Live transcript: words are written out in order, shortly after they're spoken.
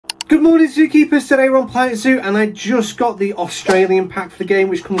Good morning, zookeepers. Today we're on Planet Zoo, and I just got the Australian pack for the game,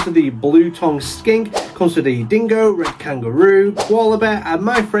 which comes with the blue-tongued skink, comes with the dingo, red kangaroo, koala bear, and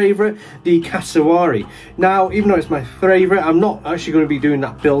my favourite, the cassowary. Now, even though it's my favourite, I'm not actually going to be doing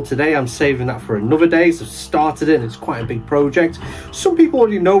that build today. I'm saving that for another day. So I've started it, and it's quite a big project. Some people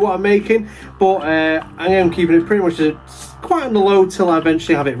already know what I'm making, but I am keeping it pretty much quite on the low till I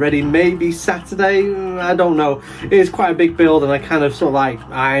eventually have it ready. Maybe Saturday, I don't know. It is quite a big build, and I kind of sort of like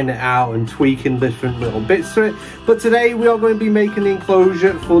iron it out and tweaking different little bits to it. But today we are going to be making the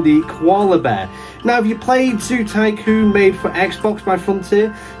enclosure for the koala bear. Now, if you played Zoo Tycoon made for Xbox by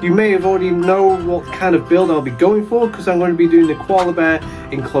Frontier, you may have already know what kind of build I'll be going for, because I'm going to be doing the koala bear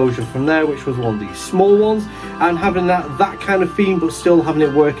enclosure from there, which was one of these small ones, and having that kind of theme, but still having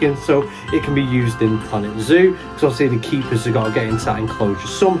it working so it can be used in Planet Zoo, because obviously the keepers have got to get into that enclosure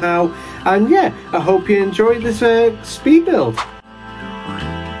somehow. And yeah, I hope you enjoy this speed build.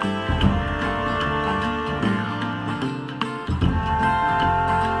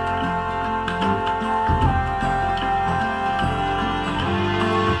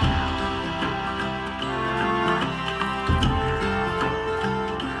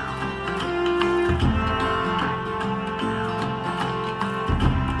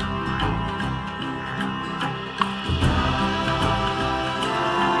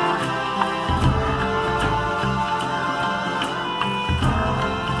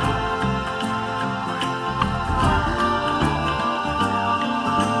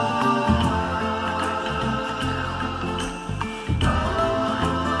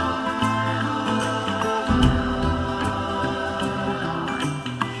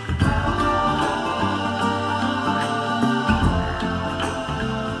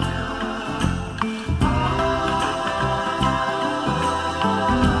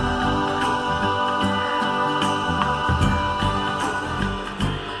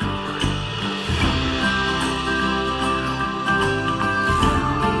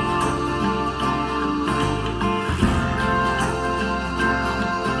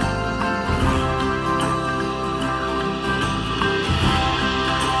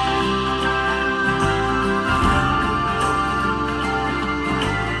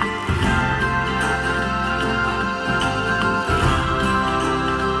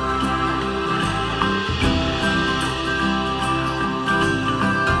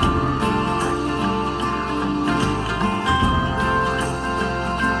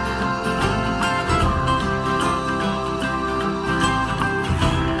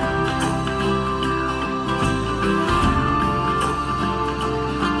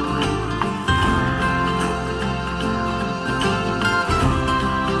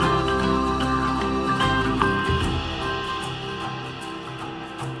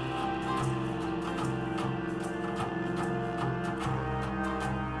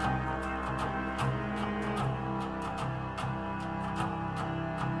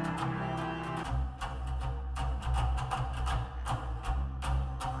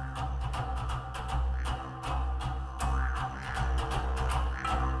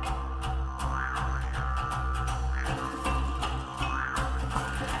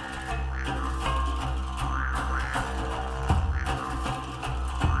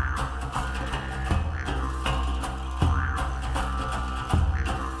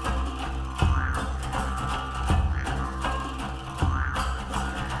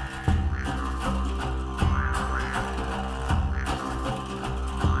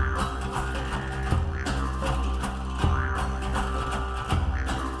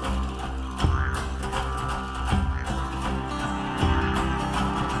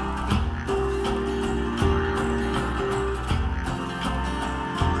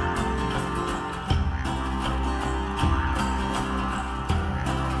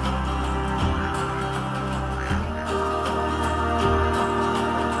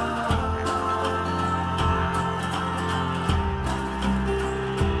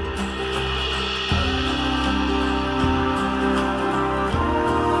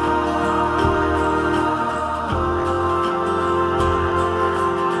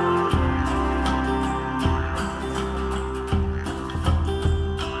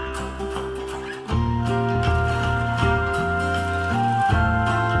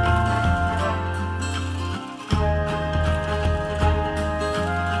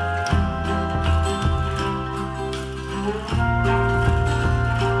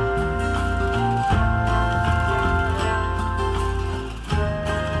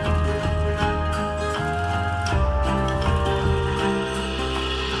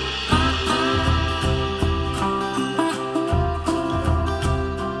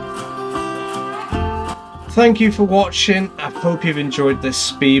 thank you for watching. I hope you've enjoyed this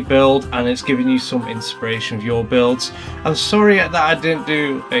speed build and it's given you some inspiration of your builds. I'm sorry that I didn't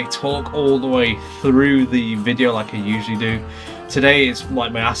do a talk all the way through the video like I usually do. Today it's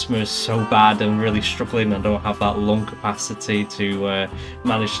like my asthma is so bad and really struggling. I don't have that lung capacity to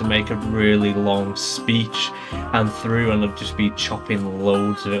manage to make a really long speech and I'll just be chopping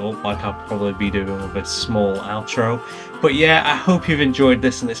loads of it up like I'll probably be doing with a small outro. But yeah, I hope you've enjoyed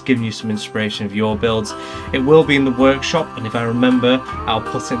this and it's given you some inspiration of your builds. It will be in the workshop, and if I remember, I'll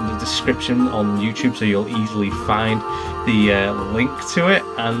put it in the description on YouTube so you'll easily find the link to it.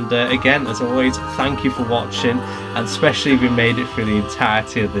 And again, as always, thank you for watching, and especially if you made it through the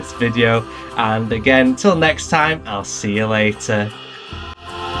entirety of this video. And again, till next time, I'll see you later.